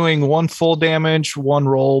 So we're doing 1 full damage, 1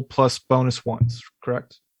 roll plus bonus ones,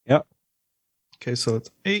 correct? Yep. Okay, so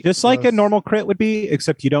it's 8. Just like a normal crit would be,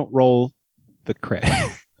 except you don't roll the crit.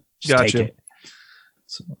 Gotcha.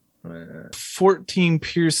 So, 14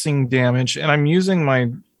 piercing damage, and I'm using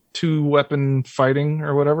my 2-weapon fighting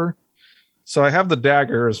or whatever. So I have the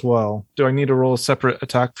dagger as well. Do I need to roll a separate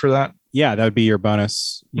attack for that? Yeah, that would be your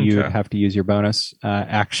bonus. You have to use your bonus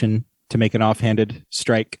action to make an offhanded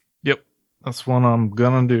strike. Yep. That's what I'm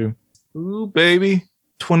gonna do. Ooh, baby.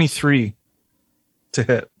 23 to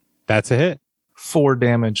hit. That's a hit. 4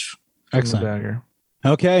 damage. Excellent. The dagger.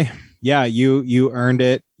 Okay. Yeah, you earned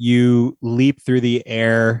it. You leap through the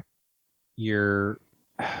air. God,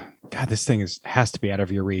 this thing has to be out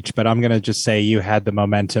of your reach, but I'm gonna just say you had the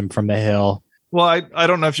momentum from the hill. Well, I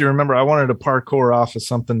don't know if you remember, I wanted to parkour off of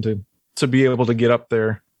something to be able to get up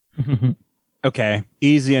there. Okay.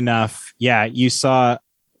 Easy enough. Yeah, you saw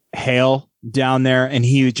Hale down there, and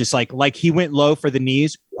he was just like he went low for the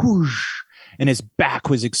knees, whoosh, and his back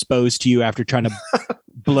was exposed to you after trying to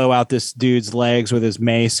blow out this dude's legs with his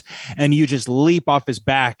mace, and you just leap off his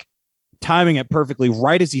back, timing it perfectly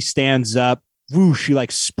right as he stands up. Whoosh, you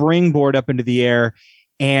like springboard up into the air,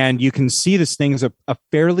 and you can see this thing is a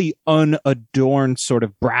fairly unadorned sort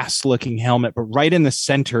of brass looking helmet, but right in the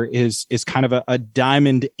center is kind of a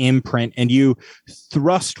diamond imprint, and you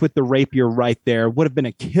thrust with the rapier right there. Would have been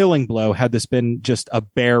a killing blow had this been just a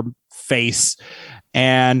bare face.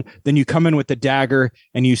 And then you come in with the dagger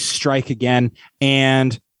and you strike again,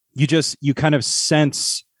 and you kind of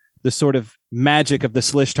sense the sort of magic of the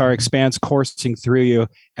Slishtar expanse coursing through you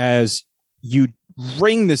as you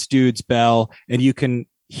ring this dude's bell, and you can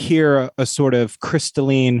hear a sort of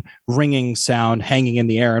crystalline ringing sound hanging in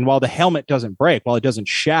the air. And while the helmet doesn't break, while it doesn't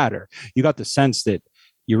shatter, you got the sense that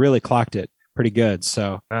you really clocked it pretty good.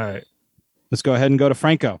 So, all right, let's go ahead and go to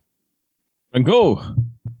Franco. You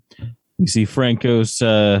see Franco's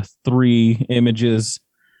 3 images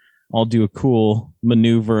all do a cool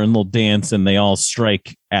maneuver and little dance, and they all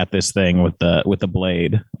strike at this thing with the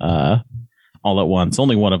blade all at once.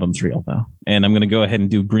 Only one of them's real though, and I'm going to go ahead and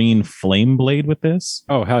do green flame blade with this.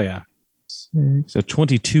 Oh hell yeah! So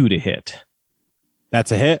 22 to hit.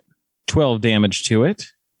 That's a hit. 12 damage to it.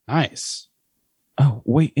 Nice. Oh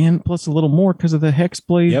wait, and plus a little more because of the hex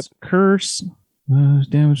blade's curse.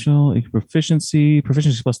 Damage roll, proficiency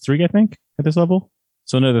plus 3, I think, at this level.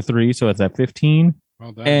 So another 3, so it's at 15.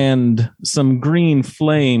 Well done. And some green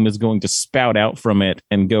flame is going to spout out from it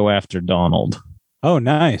and go after Donald. Oh,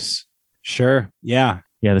 nice. Sure. Yeah.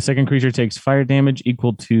 Yeah, the second creature takes fire damage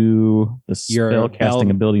equal to the spell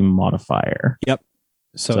casting ability modifier. Yep.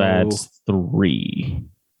 So that's 3.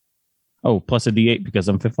 Oh, plus a d8 because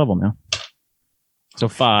I'm 5th level now. So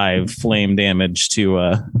 5 flame damage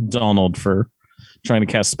to Donald for trying to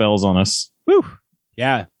cast spells on us. Woo.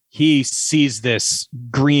 Yeah. He sees this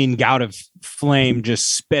green gout of flame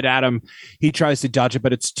just spit at him. He tries to dodge it,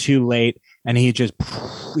 but it's too late. And he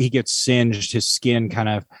gets singed. His skin kind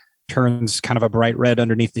of turns kind of a bright red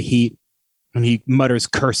underneath the heat. And he mutters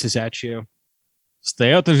curses at you.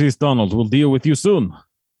 Stay out of this, Donald. We'll deal with you soon.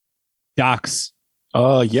 Docs.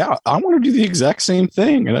 Yeah, I want to do the exact same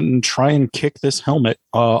thing and then try and kick this helmet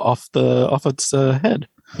off its head.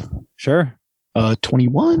 Sure.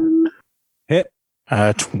 21 hit.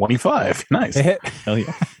 25. Nice. Hit. Hell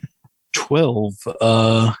yeah.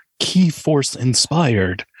 12 key force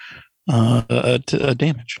inspired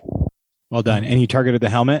damage. Well done. And you targeted the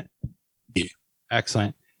helmet? Yeah.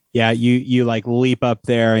 Excellent. Yeah, you like leap up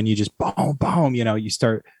there and you just boom, boom, you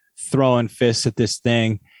start throwing fists at this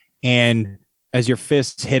thing. And as your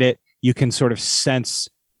fists hit it, you can sort of sense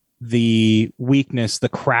the weakness, the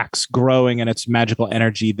cracks growing in its magical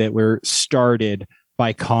energy that were started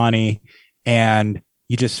by Connie. And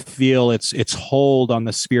you just feel its hold on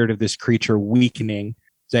the spirit of this creature weakening.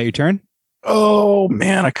 Is that your turn? Oh,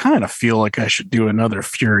 man, I kind of feel like I should do another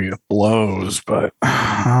Fury of Blows, but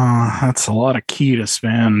that's a lot of key to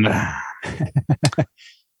spend.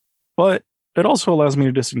 But it also allows me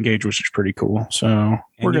to disengage, which is pretty cool. So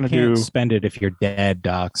we're going to spend it if you're dead,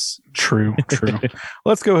 Docs. True.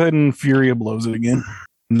 Let's go ahead and Fury of Blows it again.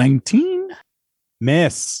 19.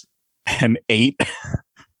 Miss. And 8.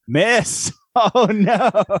 Miss. Oh,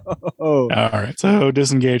 no. All right. So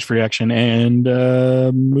disengage free action and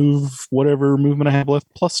move whatever movement I have left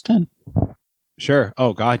plus 10. Sure.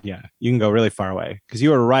 Oh, God, yeah. You can go really far away because you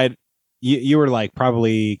were right. You were like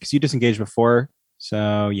probably because you disengaged before.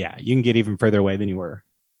 So, yeah, you can get even further away than you were.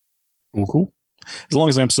 Cool. As long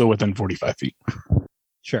as I'm still within 45 feet.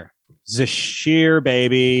 Sure. Zashir,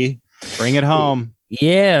 baby. Bring it home.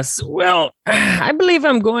 Yes. Well, I believe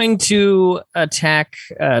I'm going to attack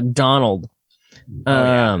Donald.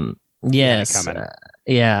 Yes.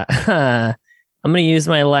 Yeah. I'm going to use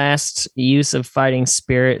my last use of fighting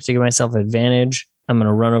spirit to give myself advantage. I'm going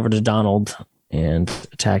to run over to Donald and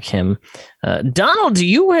attack him. Donald,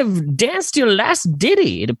 you have danced your last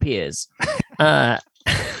ditty, it appears. How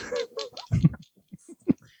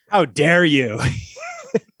dare you?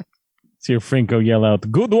 See Franco yell out,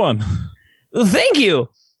 "Good one." Thank you.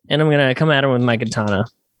 And I'm going to come at him with my katana.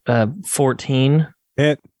 14.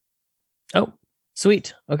 Hit. Oh,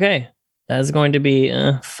 sweet. Okay. That is going to be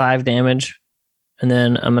 5 damage. And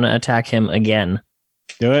then I'm going to attack him again.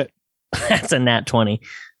 Do it. That's a nat 20.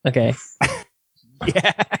 Okay.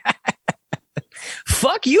 Yeah.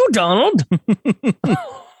 Fuck you, Donald.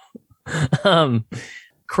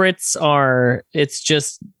 Crits are, it's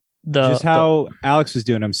just just how Alex was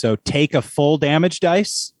doing them. So take a full damage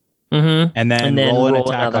dice. Mm-hmm. And then roll an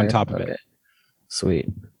attack on top of it. Sweet.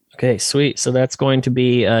 Okay, sweet. So that's going to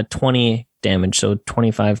be 20 damage. So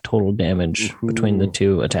 25 total damage between the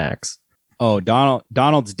two attacks. Oh,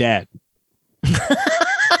 Donald's dead.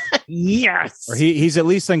 Yes. Or he's at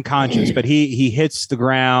least unconscious, but he hits the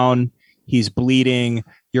ground. He's bleeding.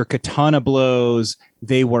 Your katana blows,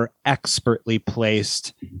 they were expertly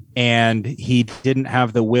placed, and he didn't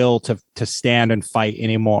have the will to stand and fight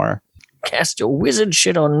anymore. Cast your wizard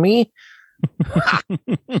shit on me.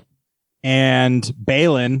 And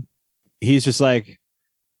Balin, he's just like,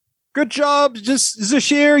 good job, just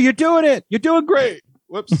Zashir, you're doing it. You're doing great.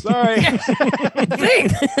 Whoops, sorry.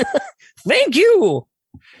 Thank you.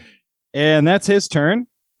 And that's his turn.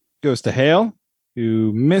 Goes to Hale,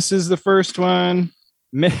 who misses the first one,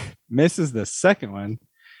 misses the second one.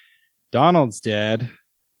 Donald's dead.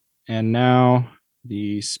 And now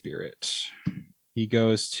the spirit. He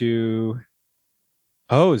goes to...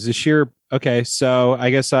 Oh, Zashir. Okay, so I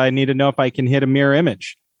guess I need to know if I can hit a mirror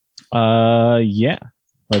image. Yeah.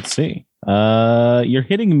 Let's see. You're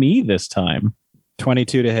hitting me this time.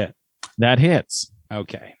 22 to hit. That hits.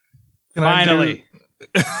 Okay. Can I Finally.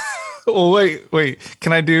 well, wait.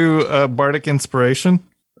 Can I do bardic inspiration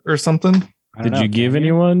or something? Did you give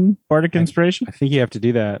anyone bardic inspiration? I think you have to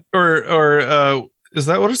do that. Or is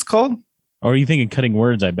that what it's called? Or are you thinking cutting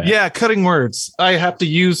words? I bet. Yeah, cutting words. I have to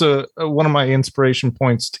use one of my inspiration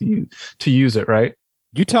points to use it, right?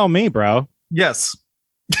 You tell me, bro. Yes.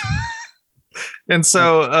 And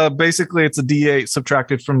so basically, it's a D8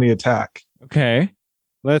 subtracted from the attack. Okay.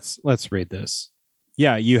 Let's read this.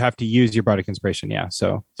 Yeah, you have to use your bardic inspiration. Yeah,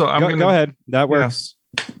 so I'm go ahead. That works.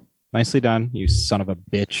 Yeah. Nicely done, you son of a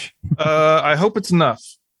bitch. I hope it's enough.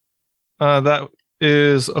 That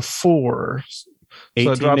is a 4.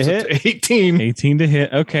 18 so to hit. 18. 18 to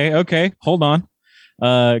hit. Okay. Hold on.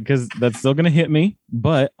 Because that's still gonna hit me,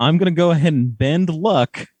 but I'm gonna go ahead and bend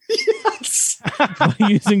luck. Yes. By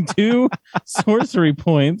using 2 sorcery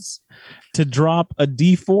points to drop a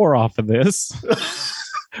D4 off of this.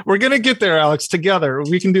 We're gonna get there, Alex. Together,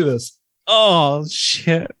 we can do this. Oh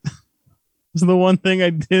shit! This is the one thing I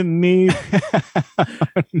didn't need.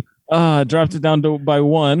 Dropped it down by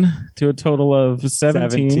 1 to a total of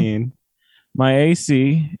 17. My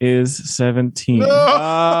AC is 17. No!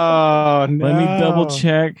 Oh no! Let me double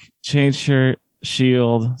check. Change shirt,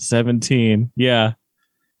 shield, 17. Yeah.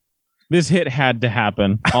 This hit had to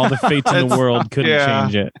happen. All the fates in the world couldn't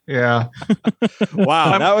change it. Yeah.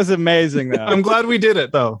 Wow, that was amazing, though. I'm glad we did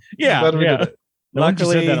it, though. Yeah. Did it.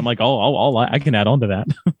 Luckily, said that. I'm like, I can add on to that.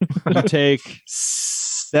 You take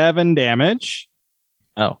 7 damage.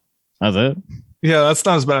 Oh, that's it? Yeah, that's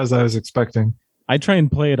not as bad as I was expecting. I try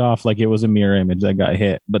and play it off like it was a mirror image that got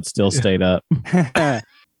hit, but still stayed up.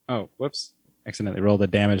 Oh, whoops. Accidentally rolled a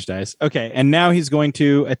damage dice. Okay, and now he's going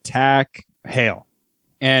to attack Hale.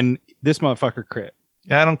 And this motherfucker crit.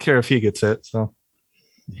 Yeah, I don't care if he gets hit, so.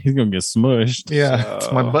 He's going to get smushed. Yeah,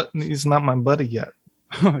 it's my butt. He's not my buddy yet.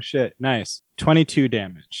 Oh, shit. Nice. 22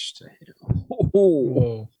 damage to Hale.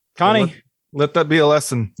 Whoa. Connie. Well, let that be a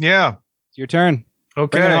lesson. Yeah. It's your turn.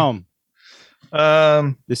 Okay. Bring it home.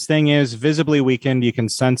 This thing is visibly weakened. You can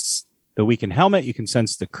sense the weakened helmet. You can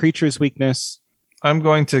sense the creature's weakness. I'm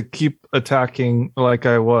going to keep attacking like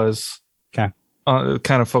I was. Okay.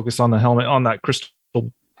 Kind of focus on the helmet, on that crystal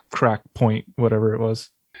crack point, whatever it was.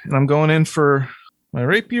 And I'm going in for my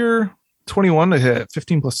rapier. 21 to hit.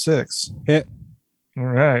 15 plus 6. Hit. All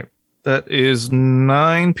right. That is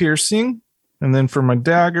 9 piercing. And then for my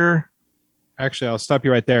dagger. Actually, I'll stop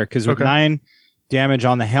you right there because with 9 damage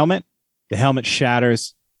on the helmet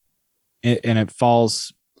shatters and it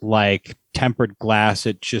falls like tempered glass.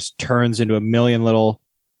 It just turns into a million little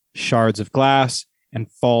shards of glass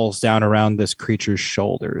and falls down around this creature's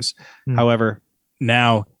shoulders. However,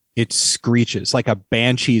 now it screeches like a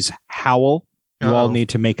banshee's howl. You all need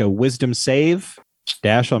to make a wisdom save.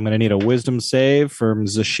 Dash, I'm going to need a wisdom save from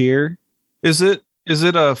Zashir. Is it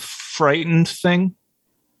a frightened thing?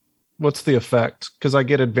 What's the effect? Because I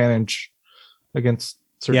get advantage against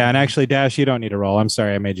certain... Yeah, and actually, Dash, you don't need to roll. I'm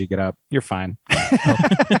sorry I made you get up. You're fine.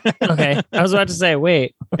 Okay. I was about to say,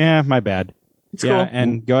 wait. Yeah, my bad. It's cool. Cool.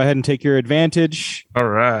 And go ahead and take your advantage. All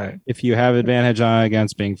right. If you have advantage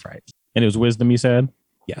against being frightened. And it was wisdom, you said?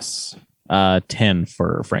 Yes. 10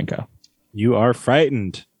 for Franco. You are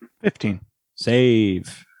frightened. 15.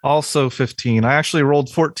 Save. Also 15. I actually rolled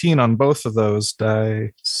 14 on both of those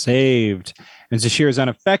die. Saved. And Zashir is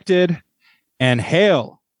unaffected. And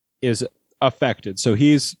Hale is affected. So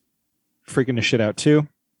he's freaking the shit out too.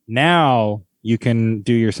 Now you can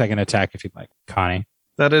do your second attack if you'd like. Connie.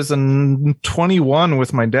 That is a 21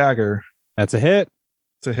 with my dagger. That's a hit.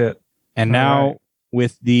 It's a hit. And now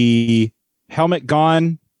with the helmet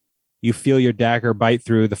gone, you feel your dagger bite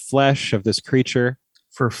through the flesh of this creature.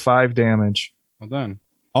 For 5 damage. Well done.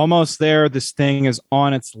 Almost there. This thing is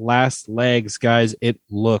on its last legs, guys. It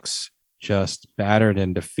looks just battered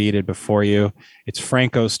and defeated before you. It's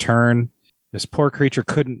Franco's turn. This poor creature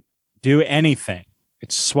couldn't do anything.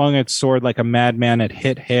 It swung its sword like a madman. It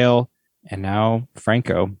hit Hale. And now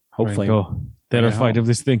Franco, hopefully. Terrified of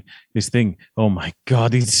this thing. This thing. Oh my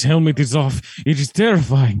God, its helmet is off. It is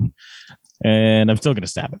terrifying. And I'm still going to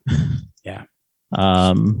stab it. Yeah.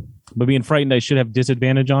 But being frightened, I should have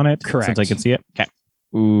disadvantage on it. Correct. Since I can see it. Okay.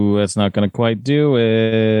 Ooh, that's not going to quite do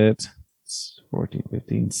it. It's 14,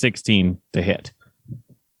 15, 16 to hit.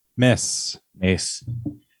 Miss.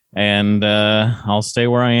 And I'll stay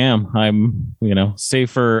where I am. I'm,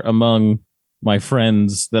 safer among my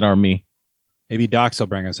friends that are me. Maybe Dox will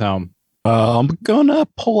bring us home. I'm gonna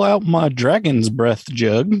pull out my dragon's breath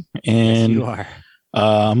jug, and yes, you are.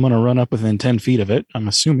 I'm gonna run up within 10 feet of it. I'm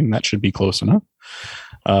assuming that should be close enough.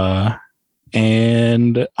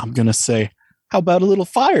 And I'm gonna say, "How about a little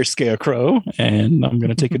fire, Scarecrow?" And I'm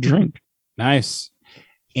gonna take a drink. Nice.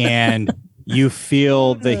 and you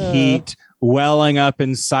feel the heat welling up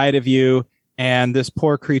inside of you, and this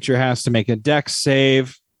poor creature has to make a dex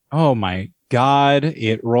save. Oh my God,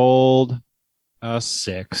 it rolled a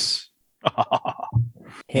 6.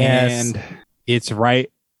 And it's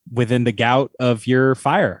right within the gout of your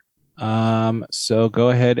fire. So go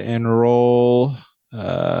ahead and roll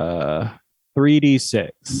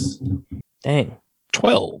 3d6. Dang.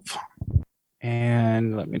 12.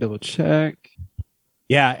 And let me double check.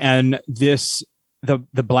 Yeah, and the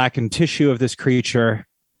blackened tissue of this creature,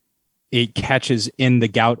 it catches in the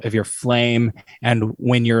gout of your flame, and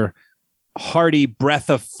when your hearty breath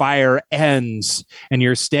of fire ends and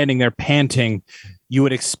you're standing there panting, you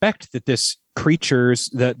would expect that this creature's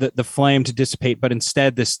the flame to dissipate, but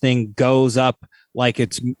instead this thing goes up like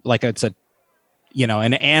it's a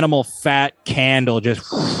an animal fat candle,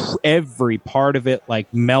 just every part of it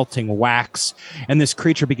like melting wax, and this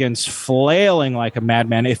creature begins flailing like a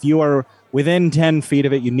madman. If you are within 10 feet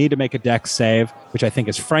of it, you need to make a dex save, which I think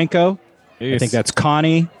is Franco. I think that's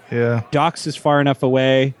Connie. Yeah. Dox is far enough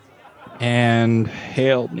away, and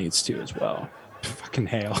Hale needs to as well. Fucking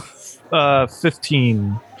Hale.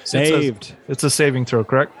 15. Saved. It's a saving throw,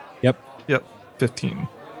 correct? Yep. 15.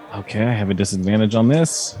 Okay, I have a disadvantage on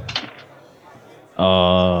this.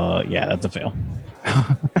 Yeah, that's a fail.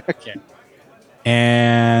 Okay.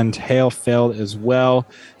 And Hale failed as well.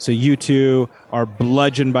 So you two are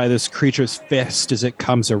bludgeoned by this creature's fist as it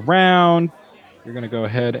comes around. You're going to go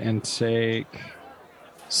ahead and take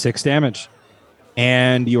 6 damage.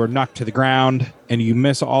 And you are knocked to the ground, and you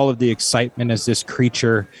miss all of the excitement as this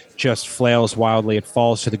creature just flails wildly. It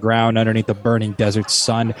falls to the ground underneath the burning desert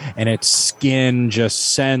sun, and its skin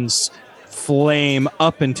just sends flame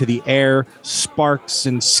up into the air, sparks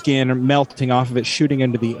and skin melting off of it, shooting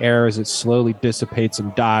into the air as it slowly dissipates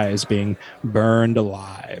and dies, being burned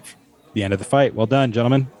alive. The end of the fight. Well done,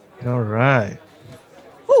 gentlemen. All right.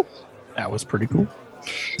 Woo. That was pretty cool.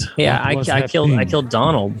 Yeah, I killed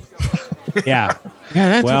Donald. Yeah.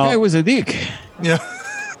 Yeah, that guy was a dick. Yeah.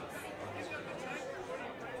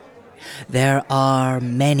 There are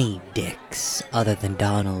many dicks other than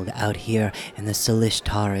Donald out here in the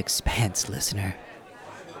Salishtar Expanse, listener.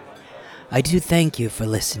 I do thank you for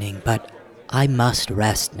listening, but I must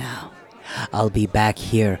rest now. I'll be back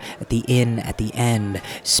here at the inn at the end,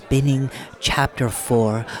 spinning Chapter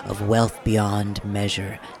 4 of Wealth Beyond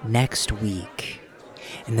Measure next week.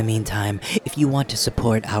 In the meantime, if you want to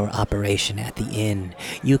support our operation at the inn,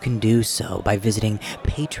 you can do so by visiting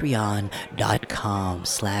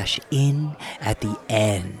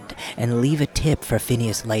patreon.com/in@the-end and leave a tip for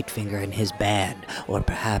Phineas Lightfinger and his band, or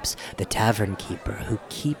perhaps the tavern keeper who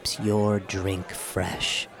keeps your drink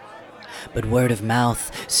fresh. But word of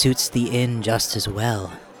mouth suits the inn just as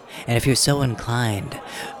well, and if you're so inclined,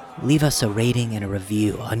 leave us a rating and a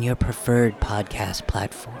review on your preferred podcast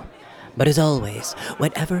platform. But as always,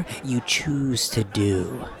 whatever you choose to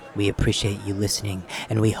do, we appreciate you listening,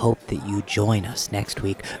 and we hope that you join us next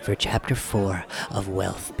week for Chapter 4 of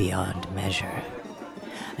Wealth Beyond Measure.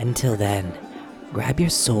 Until then, grab your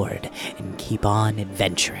sword and keep on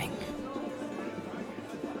adventuring.